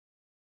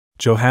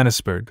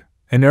Johannesburg,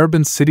 an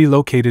urban city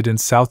located in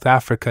South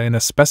Africa in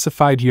a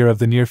specified year of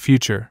the near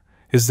future,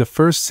 is the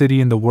first city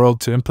in the world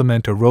to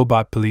implement a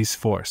robot police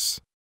force.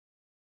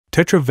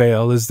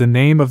 Tetraveil is the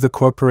name of the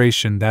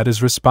corporation that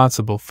is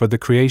responsible for the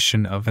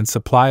creation of and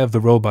supply of the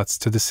robots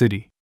to the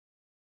city.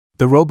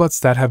 The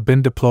robots that have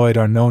been deployed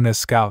are known as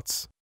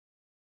Scouts.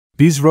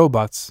 These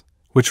robots,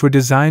 which were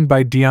designed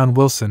by Dion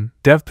Wilson,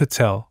 Dev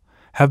Patel,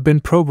 have been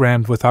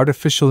programmed with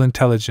artificial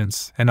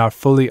intelligence and are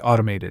fully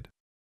automated.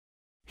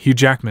 Hugh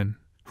Jackman,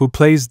 who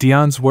plays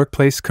Dion's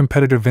workplace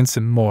competitor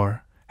Vincent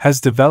Moore, has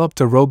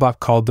developed a robot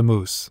called the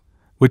Moose,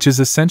 which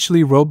is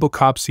essentially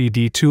RoboCop's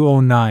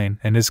ED-209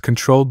 and is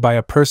controlled by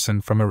a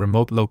person from a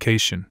remote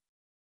location.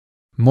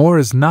 Moore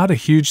is not a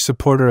huge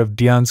supporter of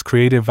Dion's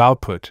creative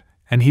output,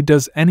 and he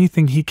does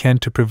anything he can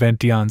to prevent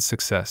Dion's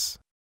success.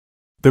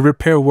 The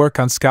repair work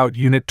on Scout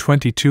Unit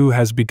 22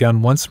 has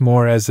begun once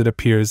more, as it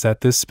appears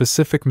that this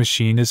specific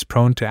machine is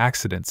prone to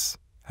accidents,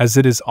 as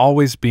it is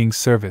always being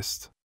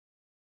serviced.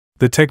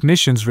 The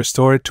technicians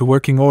restore it to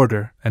working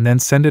order and then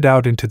send it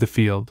out into the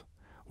field,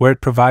 where it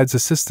provides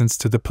assistance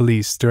to the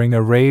police during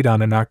a raid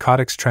on a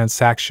narcotics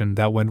transaction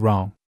that went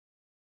wrong.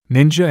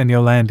 Ninja and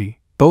Yolandi,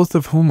 both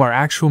of whom are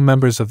actual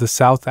members of the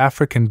South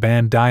African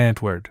band Die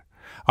Antwoord,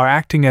 are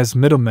acting as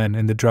middlemen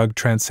in the drug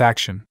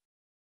transaction.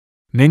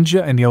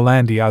 Ninja and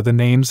Yolandi are the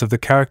names of the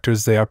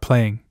characters they are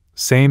playing,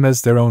 same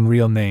as their own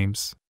real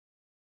names.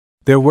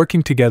 They're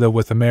working together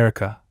with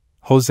America,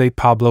 Jose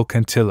Pablo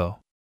Cantillo.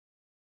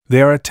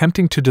 They are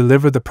attempting to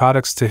deliver the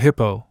products to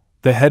Hippo,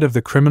 the head of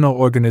the criminal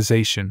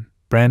organization,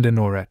 Brandon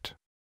Oret.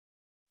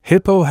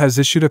 Hippo has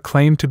issued a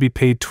claim to be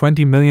paid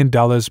 $20 million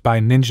by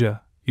Ninja,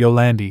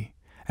 Yolandi,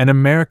 and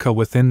America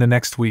within the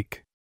next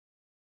week.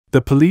 The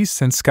police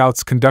and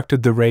scouts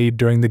conducted the raid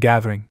during the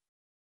gathering.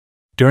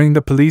 During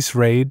the police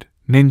raid,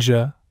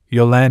 Ninja,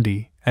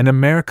 Yolandi, and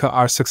America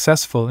are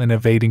successful in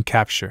evading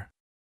capture.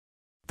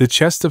 The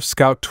chest of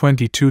Scout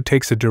 22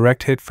 takes a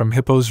direct hit from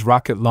Hippo's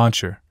rocket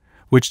launcher,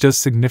 which does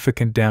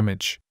significant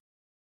damage.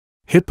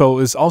 Hippo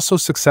is also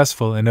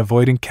successful in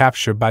avoiding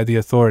capture by the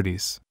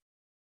authorities.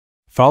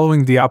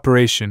 Following the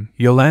operation,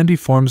 Yolandi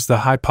forms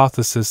the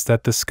hypothesis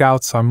that the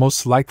scouts are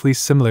most likely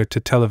similar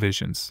to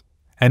televisions,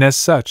 and as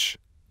such,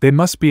 they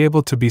must be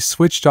able to be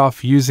switched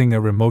off using a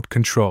remote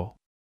control.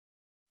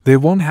 They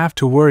won't have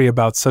to worry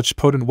about such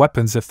potent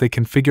weapons if they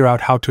can figure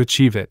out how to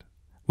achieve it,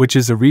 which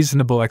is a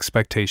reasonable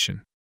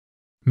expectation.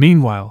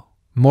 Meanwhile,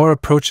 Moore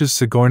approaches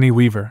Sigourney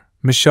Weaver,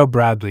 Michelle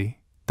Bradley,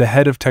 the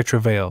head of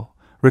Tetraveil,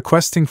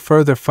 requesting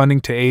further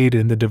funding to aid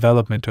in the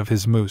development of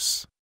his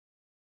Moose.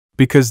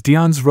 Because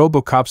Dion's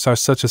RoboCops are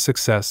such a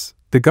success,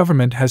 the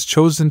government has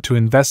chosen to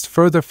invest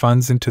further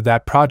funds into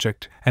that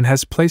project and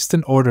has placed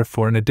an order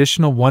for an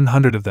additional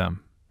 100 of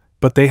them,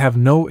 but they have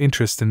no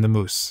interest in the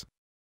Moose.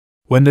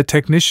 When the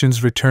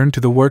technicians return to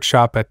the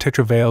workshop at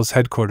Tetraveil's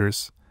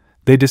headquarters,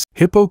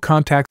 Hippo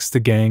contacts the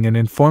gang and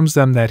informs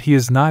them that he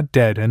is not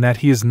dead and that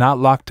he is not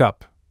locked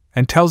up,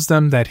 and tells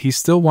them that he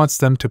still wants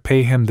them to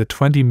pay him the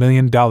 $20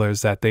 million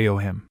that they owe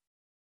him.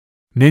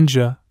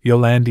 Ninja,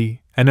 Yolandi,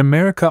 and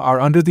America are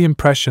under the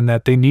impression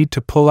that they need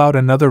to pull out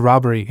another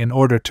robbery in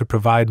order to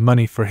provide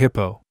money for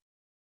Hippo.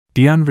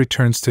 Dion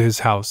returns to his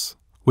house,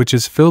 which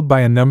is filled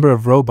by a number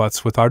of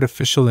robots with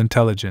artificial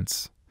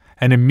intelligence,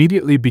 and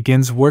immediately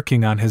begins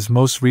working on his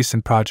most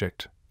recent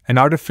project, an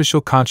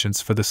artificial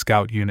conscience for the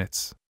scout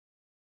units.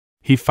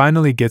 He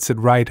finally gets it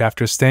right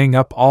after staying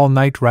up all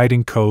night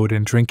writing code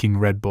and drinking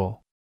Red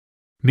Bull.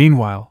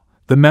 Meanwhile,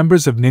 the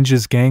members of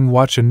Ninja's gang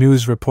watch a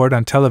news report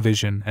on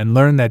television and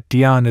learn that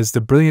Dion is the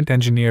brilliant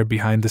engineer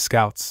behind the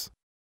scouts.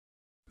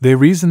 They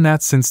reason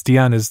that since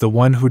Dion is the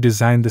one who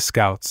designed the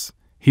scouts,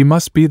 he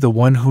must be the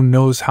one who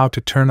knows how to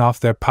turn off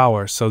their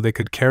power so they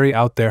could carry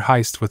out their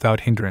heist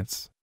without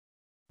hindrance.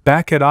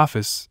 Back at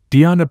office,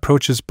 Dion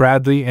approaches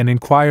Bradley and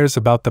inquires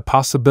about the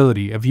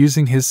possibility of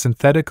using his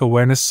synthetic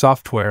awareness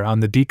software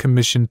on the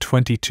decommissioned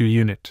 22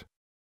 unit.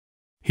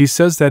 He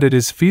says that it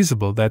is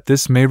feasible that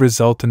this may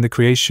result in the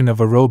creation of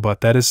a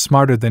robot that is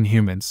smarter than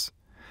humans,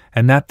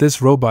 and that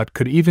this robot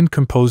could even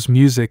compose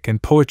music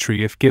and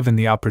poetry if given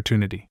the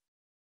opportunity.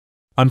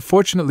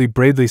 Unfortunately,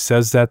 Bradley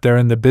says that they're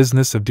in the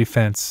business of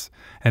defense,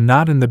 and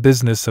not in the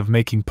business of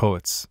making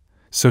poets,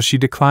 so she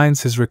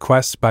declines his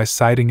request by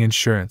citing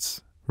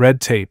insurance,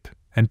 red tape,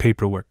 and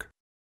paperwork.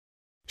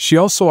 She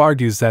also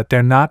argues that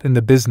they're not in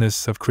the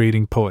business of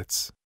creating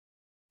poets.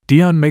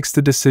 Dion makes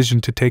the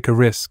decision to take a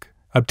risk,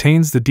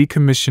 obtains the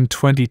decommissioned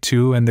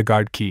 22 and the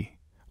guard key,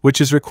 which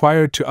is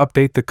required to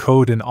update the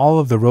code in all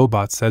of the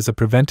robots as a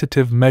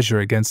preventative measure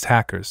against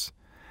hackers,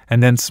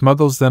 and then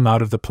smuggles them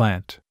out of the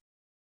plant.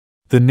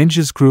 The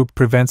ninjas group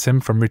prevents him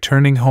from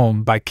returning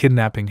home by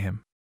kidnapping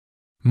him.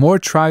 Moore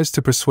tries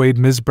to persuade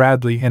Ms.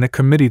 Bradley and a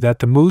committee that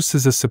the Moose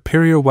is a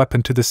superior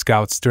weapon to the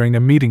scouts during a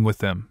meeting with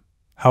them.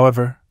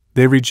 However,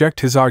 they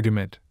reject his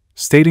argument,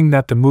 stating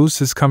that the Moose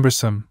is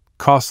cumbersome,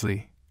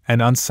 costly,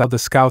 and unsafe. The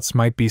scouts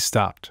might be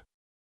stopped.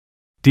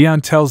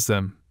 Dion tells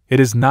them it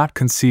is not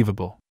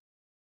conceivable.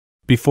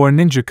 Before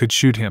Ninja could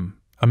shoot him,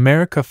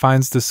 America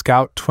finds the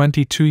Scout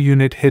 22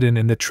 unit hidden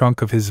in the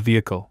trunk of his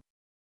vehicle.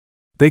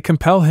 They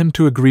compel him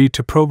to agree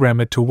to program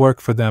it to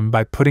work for them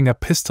by putting a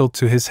pistol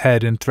to his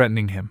head and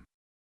threatening him.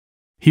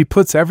 He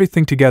puts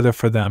everything together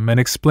for them and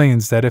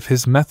explains that if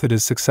his method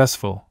is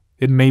successful,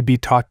 it may be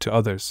taught to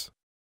others.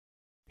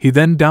 He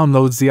then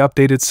downloads the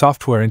updated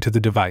software into the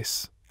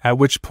device, at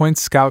which point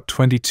Scout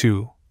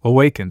 22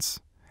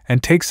 awakens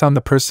and takes on the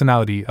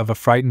personality of a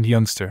frightened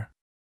youngster.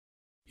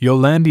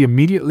 Yolandi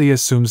immediately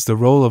assumes the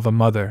role of a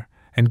mother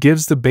and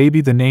gives the baby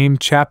the name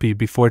Chappie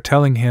before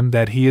telling him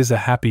that he is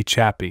a happy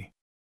Chappie.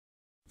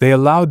 They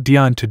allowed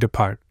Dion to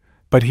depart,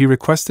 but he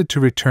requested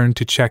to return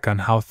to check on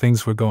how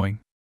things were going.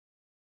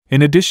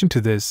 In addition to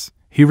this,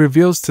 he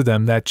reveals to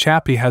them that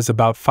Chappie has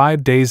about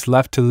 5 days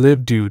left to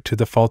live due to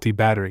the faulty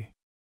battery.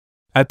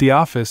 At the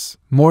office,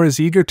 Moore is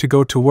eager to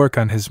go to work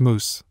on his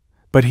moose,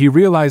 but he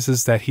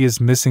realizes that he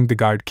is missing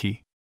the guard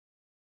key.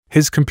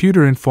 His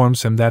computer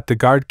informs him that the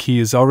guard key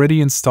is already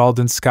installed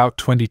in Scout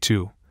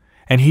 22,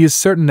 and he is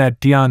certain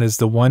that Dion is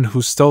the one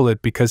who stole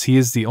it because he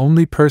is the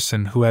only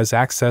person who has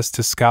access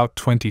to Scout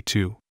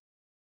 22.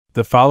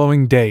 The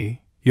following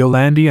day,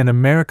 Yolandi and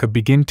America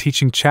begin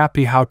teaching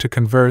Chappie how to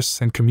converse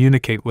and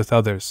communicate with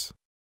others.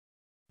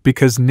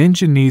 Because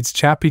Ninja needs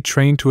Chappie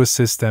trained to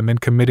assist them in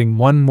committing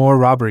one more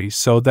robbery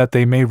so that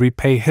they may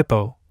repay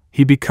Hippo,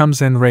 he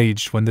becomes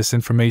enraged when this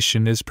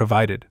information is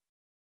provided.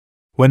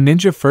 When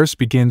Ninja first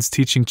begins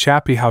teaching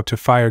Chappie how to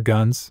fire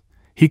guns,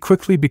 he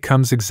quickly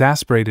becomes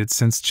exasperated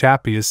since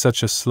Chappie is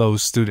such a slow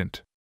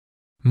student.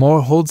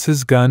 Moore holds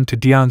his gun to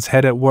Dion's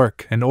head at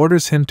work and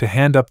orders him to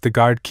hand up the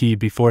guard key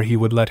before he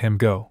would let him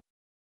go.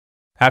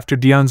 After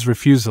Dion's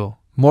refusal,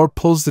 Moore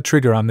pulls the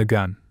trigger on the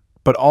gun,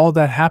 but all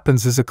that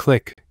happens is a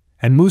click,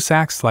 and Moose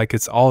acts like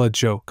it's all a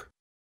joke.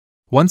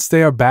 Once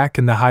they are back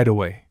in the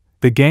hideaway,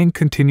 the gang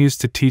continues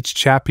to teach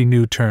Chappie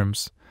new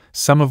terms,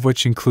 some of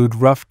which include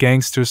rough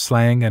gangster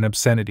slang and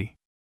obscenity.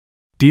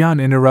 Dion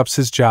interrupts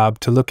his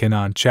job to look in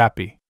on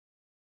Chappie.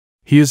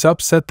 He is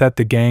upset that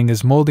the gang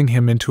is molding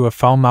him into a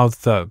foul-mouthed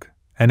thug,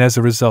 and as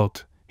a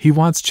result, he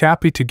wants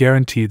Chappie to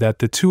guarantee that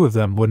the two of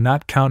them would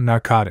not count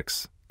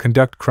narcotics,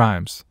 conduct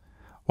crimes,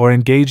 or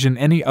engage in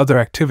any other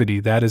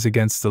activity that is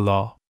against the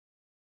law.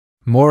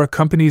 Moore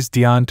accompanies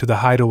Dion to the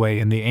hideaway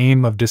in the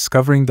aim of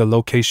discovering the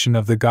location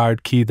of the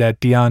guard key that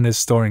Dion is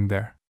storing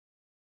there.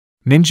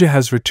 Ninja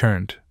has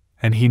returned,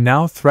 and he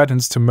now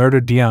threatens to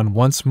murder Dion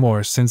once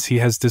more since he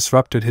has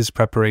disrupted his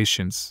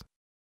preparations.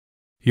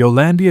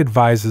 Yolandi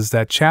advises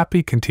that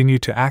Chappie continue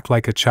to act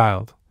like a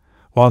child,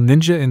 while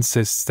Ninja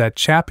insists that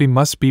Chappie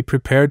must be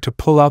prepared to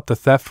pull out the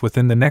theft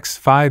within the next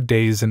 5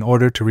 days in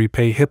order to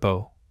repay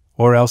Hippo,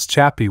 or else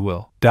Chappie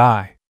will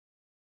die.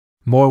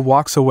 Moore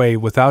walks away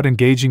without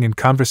engaging in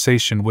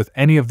conversation with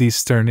any of these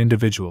stern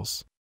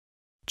individuals.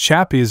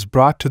 Chappie is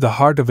brought to the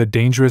heart of a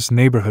dangerous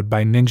neighborhood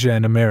by Ninja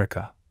and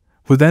America,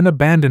 who then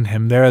abandon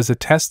him there as a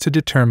test to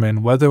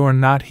determine whether or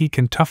not he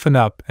can toughen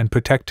up and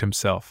protect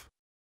himself.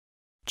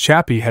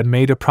 Chappie had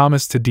made a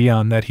promise to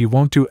Dion that he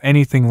won't do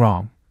anything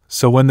wrong,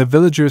 so when the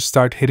villagers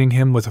start hitting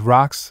him with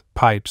rocks,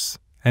 pipes,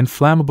 and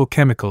flammable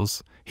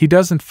chemicals, he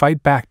doesn't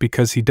fight back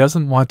because he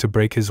doesn't want to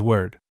break his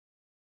word.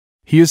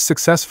 He is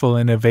successful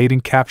in evading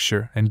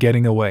capture and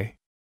getting away.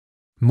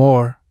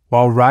 Moore,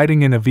 while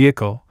riding in a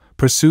vehicle,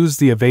 pursues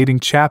the evading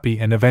Chappie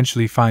and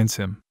eventually finds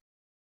him.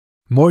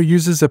 Moore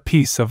uses a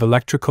piece of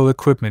electrical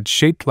equipment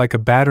shaped like a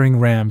battering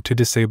ram to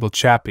disable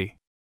Chappie.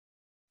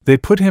 They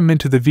put him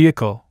into the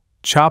vehicle,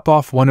 chop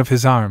off one of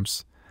his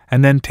arms,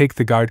 and then take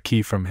the guard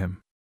key from him.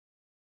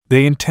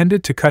 They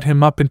intended to cut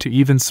him up into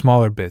even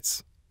smaller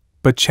bits,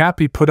 but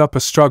Chappie put up a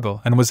struggle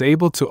and was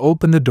able to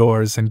open the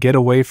doors and get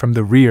away from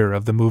the rear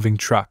of the moving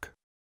truck.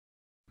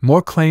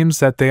 Moore claims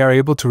that they are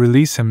able to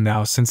release him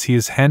now since he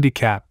is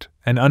handicapped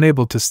and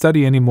unable to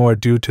study anymore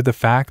due to the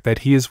fact that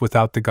he is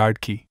without the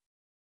guard key.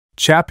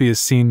 Chappie is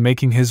seen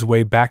making his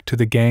way back to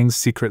the gang's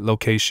secret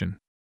location.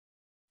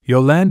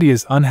 Yolandi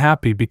is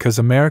unhappy because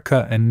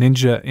America and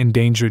Ninja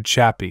endangered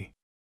Chappie.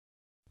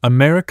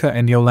 America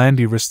and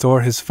Yolandi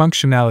restore his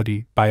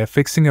functionality by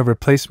affixing a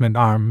replacement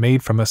arm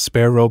made from a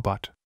spare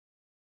robot.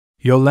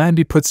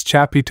 Yolandi puts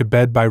Chappie to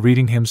bed by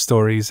reading him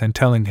stories and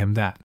telling him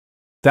that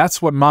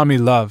that's what mommy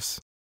loves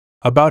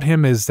about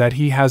him is that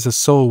he has a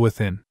soul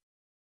within.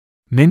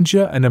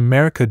 Ninja and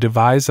America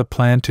devise a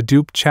plan to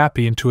dupe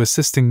Chappie into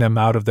assisting them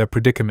out of their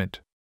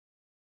predicament.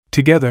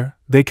 Together,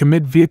 they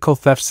commit vehicle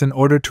thefts in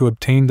order to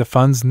obtain the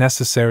funds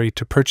necessary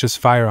to purchase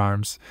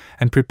firearms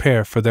and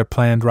prepare for their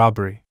planned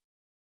robbery.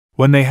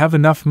 When they have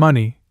enough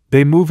money,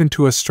 they move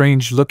into a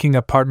strange-looking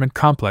apartment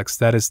complex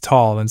that is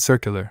tall and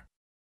circular.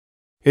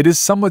 It is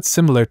somewhat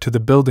similar to the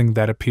building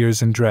that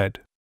appears in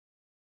Dread.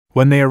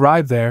 When they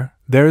arrive there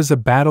is a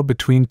battle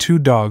between two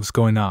dogs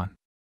going on.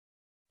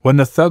 When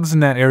the thugs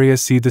in that area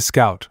see the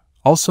scout,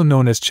 also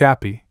known as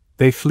Chappie,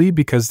 they flee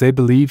because they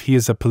believe he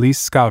is a police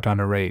scout on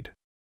a raid.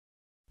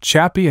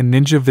 Chappie and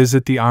Ninja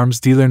visit the arms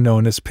dealer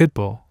known as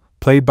Pitbull,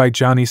 played by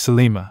Johnny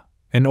Salima,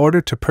 in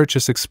order to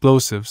purchase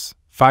explosives,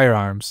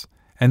 firearms,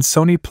 and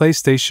Sony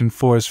PlayStation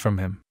 4s from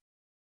him.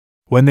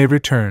 When they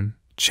return,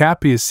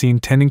 Chappie is seen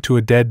tending to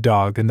a dead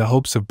dog in the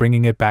hopes of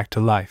bringing it back to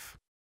life.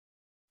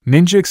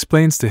 Ninja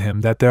explains to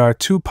him that there are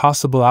two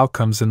possible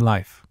outcomes in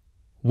life.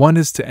 One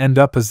is to end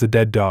up as the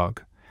dead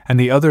dog, and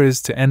the other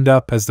is to end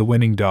up as the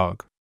winning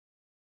dog.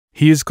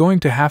 He is going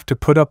to have to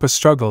put up a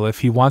struggle if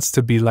he wants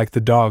to be like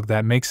the dog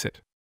that makes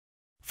it.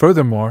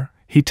 Furthermore,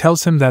 he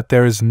tells him that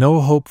there is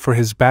no hope for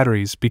his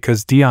batteries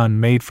because Dion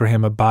made for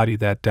him a body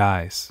that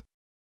dies.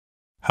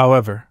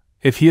 However,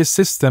 if he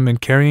assists them in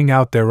carrying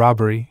out their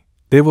robbery,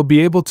 they will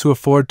be able to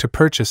afford to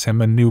purchase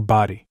him a new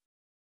body.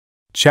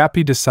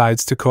 Chappie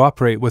decides to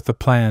cooperate with the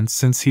plan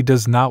since he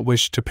does not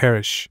wish to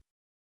perish.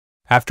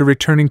 After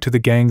returning to the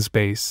gang's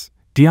base,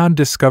 Dion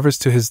discovers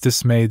to his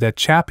dismay that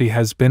Chappie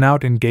has been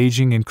out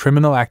engaging in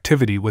criminal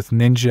activity with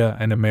Ninja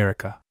and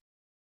America.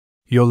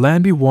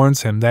 Yolandi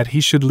warns him that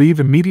he should leave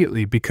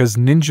immediately because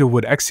Ninja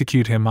would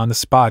execute him on the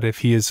spot if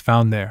he is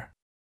found there.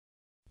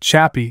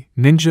 Chappie,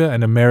 Ninja,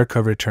 and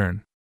America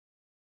return.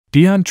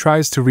 Dion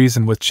tries to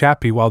reason with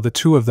Chappie while the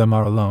two of them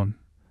are alone,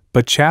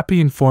 but Chappie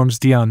informs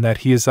Dion that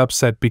he is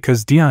upset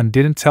because Dion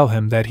didn't tell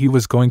him that he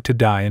was going to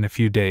die in a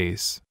few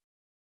days.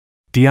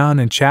 Dion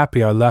and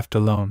Chappie are left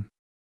alone.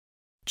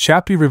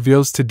 Chappie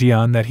reveals to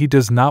Dion that he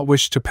does not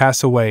wish to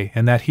pass away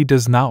and that he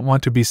does not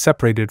want to be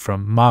separated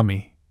from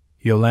Mommy,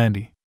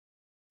 Yolandi.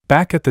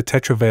 Back at the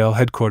Tetravale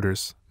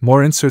headquarters,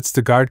 Moore inserts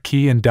the guard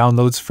key and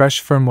downloads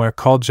fresh firmware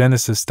called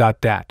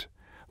Genesis.dat,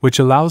 which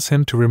allows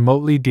him to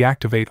remotely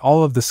deactivate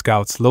all of the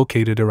scouts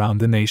located around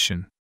the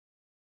nation.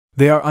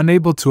 They are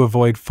unable to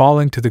avoid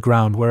falling to the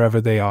ground wherever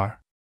they are.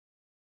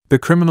 The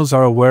criminals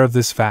are aware of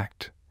this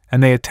fact,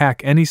 and they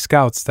attack any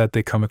scouts that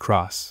they come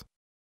across.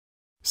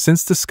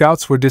 Since the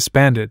scouts were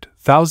disbanded,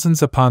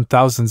 thousands upon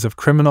thousands of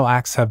criminal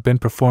acts have been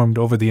performed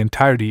over the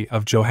entirety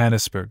of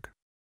Johannesburg.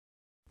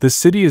 The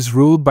city is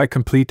ruled by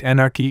complete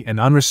anarchy and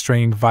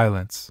unrestrained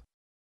violence.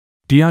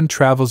 Dion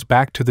travels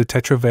back to the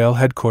Tetravale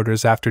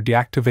headquarters after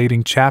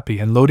deactivating Chappie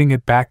and loading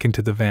it back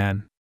into the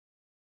van.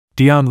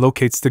 Dion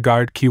locates the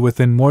guard key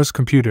within Moore's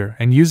computer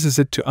and uses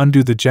it to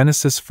undo the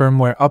Genesis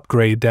firmware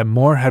upgrade that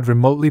Moore had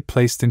remotely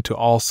placed into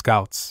all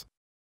scouts.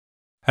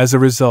 As a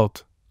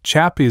result,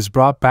 Chappie is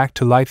brought back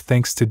to life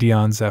thanks to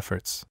Dion's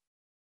efforts.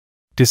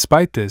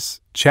 Despite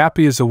this,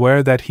 Chappie is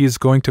aware that he is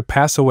going to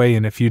pass away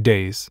in a few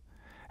days,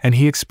 and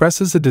he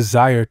expresses a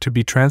desire to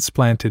be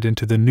transplanted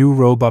into the new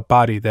robot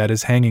body that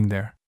is hanging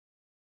there.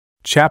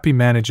 Chappie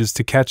manages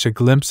to catch a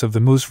glimpse of the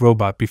Moose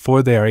robot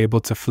before they are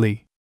able to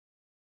flee.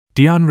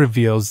 Dion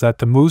reveals that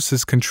the Moose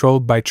is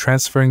controlled by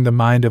transferring the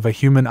mind of a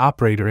human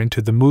operator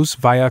into the Moose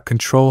via a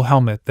control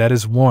helmet that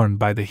is worn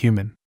by the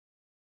human.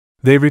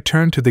 They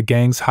return to the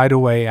gang's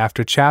hideaway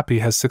after Chappie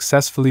has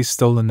successfully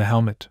stolen the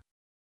helmet.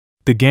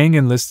 The gang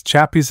enlists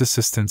Chappie's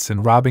assistance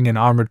in robbing an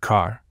armored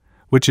car,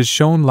 which is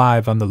shown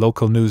live on the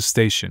local news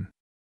station.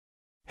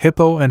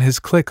 Hippo and his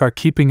clique are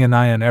keeping an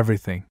eye on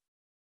everything.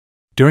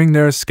 During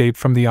their escape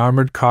from the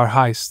armored car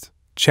heist,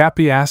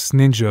 Chappie asks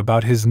Ninja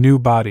about his new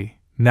body,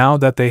 now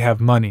that they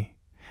have money,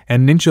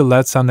 and Ninja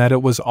lets on that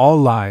it was all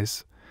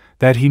lies,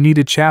 that he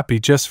needed Chappie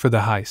just for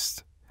the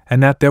heist,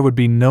 and that there would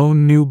be no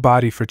new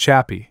body for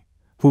Chappie,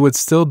 who would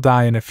still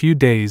die in a few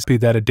days,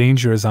 that a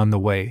danger is on the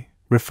way,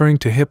 referring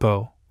to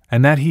Hippo,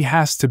 and that he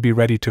has to be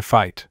ready to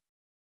fight.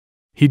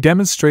 He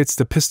demonstrates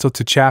the pistol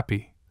to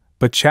Chappie,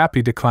 but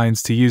Chappie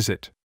declines to use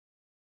it.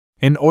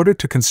 In order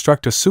to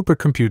construct a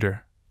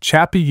supercomputer,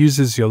 Chappie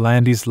uses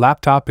Yolandi's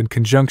laptop in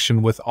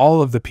conjunction with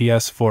all of the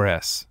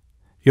PS4s.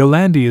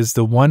 Yolandi is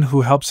the one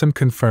who helps him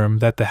confirm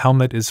that the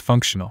helmet is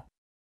functional.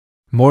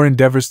 Moore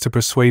endeavors to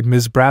persuade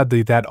Ms.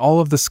 Bradley that all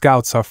of the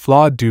scouts are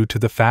flawed due to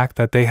the fact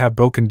that they have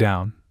broken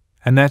down,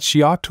 and that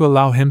she ought to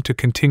allow him to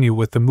continue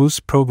with the Moose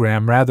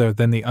program rather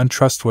than the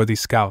untrustworthy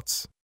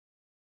scouts.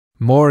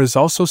 Moore is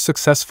also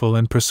successful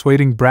in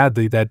persuading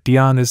Bradley that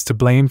Dion is to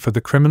blame for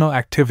the criminal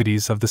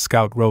activities of the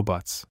scout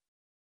robots.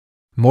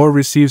 Moore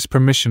receives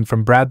permission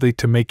from Bradley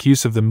to make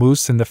use of the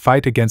Moose in the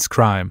fight against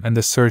crime and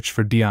the search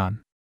for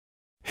Dion.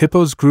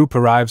 Hippo's group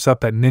arrives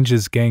up at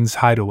Ninja's gang's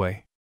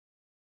hideaway.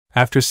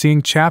 After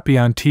seeing Chappie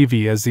on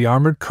TV as the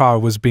armored car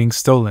was being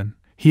stolen,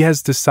 he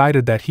has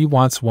decided that he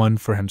wants one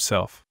for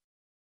himself.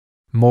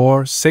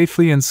 Moore,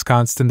 safely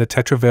ensconced in the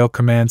Tetravale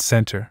Command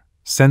Center,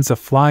 sends a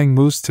flying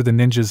moose to the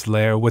ninjas'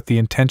 lair with the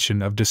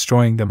intention of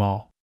destroying them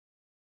all.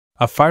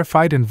 A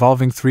firefight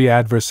involving 3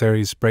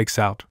 adversaries breaks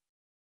out.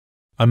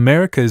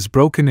 America is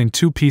broken in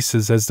 2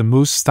 pieces as the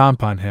moose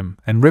stomp on him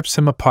and rips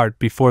him apart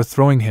before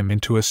throwing him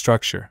into a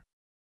structure.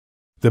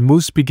 The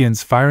moose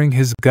begins firing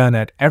his gun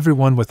at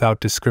everyone without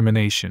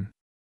discrimination.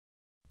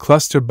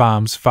 Cluster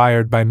bombs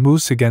fired by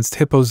Moose against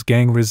Hippo's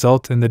gang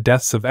result in the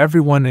deaths of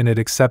everyone in it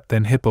except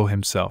then Hippo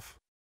himself.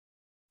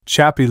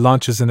 Chappie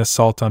launches an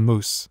assault on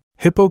Moose.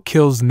 Hippo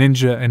kills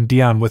Ninja and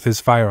Dion with his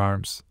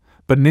firearms,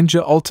 but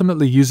Ninja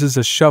ultimately uses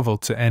a shovel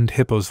to end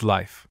Hippo's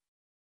life.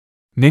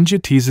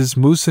 Ninja teases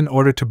Moose in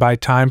order to buy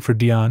time for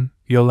Dion,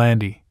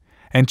 Yolandi,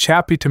 and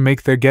Chappie to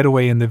make their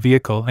getaway in the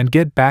vehicle and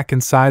get back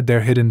inside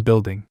their hidden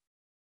building.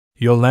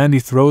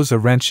 Yolandi throws a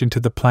wrench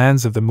into the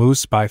plans of the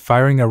Moose by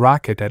firing a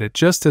rocket at it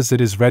just as it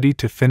is ready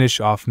to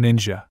finish off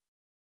Ninja.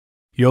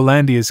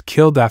 Yolandi is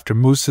killed after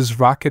Moose's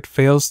rocket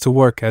fails to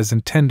work as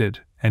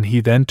intended, and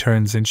he then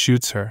turns and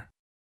shoots her.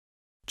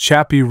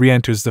 Chappie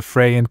re-enters the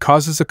fray and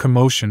causes a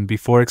commotion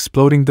before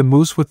exploding the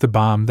moose with the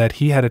bomb that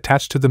he had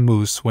attached to the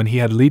moose when he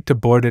had leaped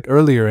aboard it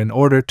earlier in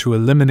order to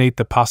eliminate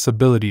the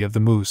possibility of the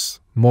moose,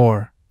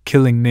 more,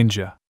 killing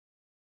Ninja.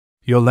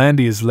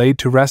 Yolandi is laid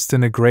to rest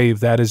in a grave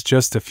that is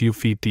just a few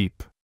feet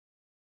deep.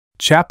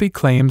 Chappie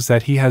claims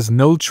that he has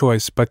no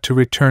choice but to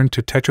return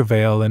to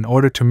Tetravale in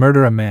order to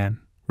murder a man,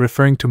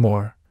 referring to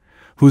Moore,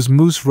 whose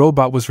moose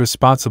robot was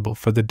responsible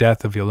for the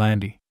death of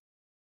Yolandi.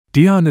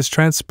 Dion is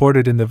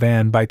transported in the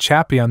van by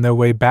Chappie on their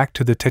way back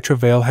to the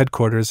Tetravale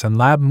headquarters, and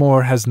Lab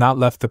Moore has not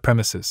left the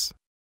premises.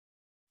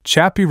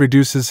 Chappie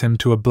reduces him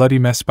to a bloody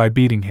mess by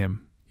beating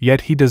him,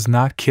 yet he does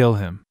not kill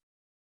him.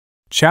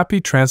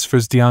 Chappie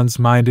transfers Dion's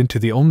mind into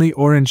the only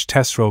orange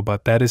test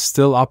robot that is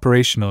still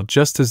operational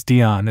just as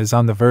Dion is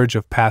on the verge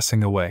of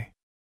passing away.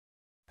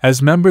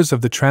 As members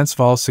of the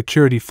Transvaal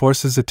security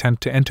forces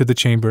attempt to enter the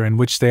chamber in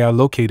which they are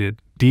located,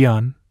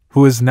 Dion,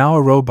 who is now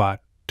a robot,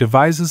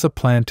 devises a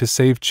plan to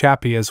save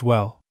Chappie as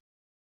well.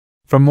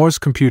 From Moore's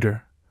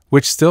computer,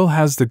 which still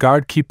has the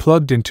guard key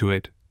plugged into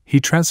it, he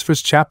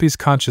transfers Chappie's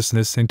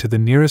consciousness into the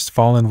nearest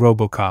fallen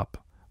RoboCop,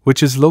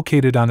 which is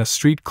located on a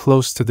street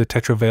close to the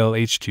Tetravale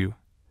HQ.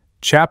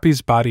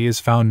 Chappie's body is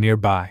found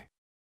nearby.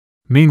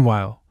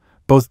 Meanwhile,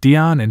 both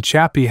Dion and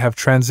Chappie have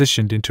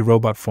transitioned into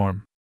robot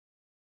form.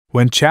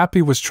 When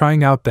Chappie was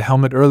trying out the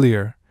helmet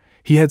earlier,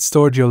 he had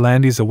stored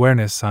Yolandi's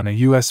awareness on a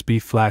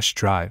USB flash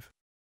drive.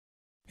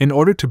 In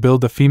order to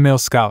build a female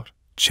scout,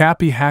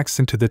 Chappie hacks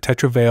into the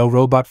Tetravale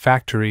robot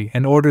factory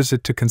and orders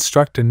it to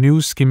construct a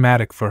new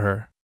schematic for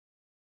her.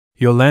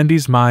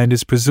 Yolandi's mind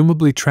is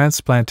presumably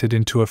transplanted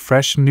into a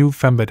fresh new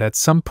fembot at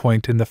some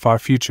point in the far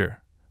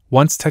future,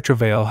 once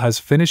Tetravale has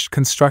finished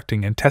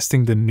constructing and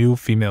testing the new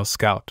female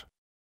scout.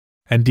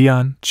 And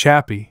Dion,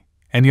 Chappie,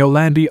 and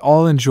Yolandi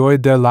all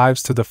enjoyed their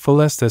lives to the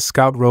fullest as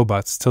scout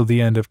robots till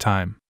the end of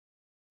time.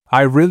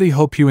 I really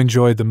hope you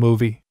enjoyed the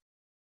movie.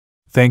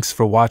 Thanks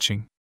for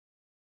watching.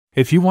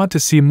 If you want to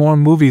see more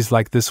movies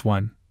like this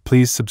one,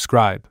 please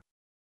subscribe.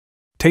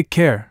 Take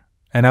care,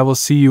 and I will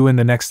see you in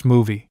the next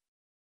movie.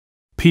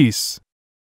 Peace.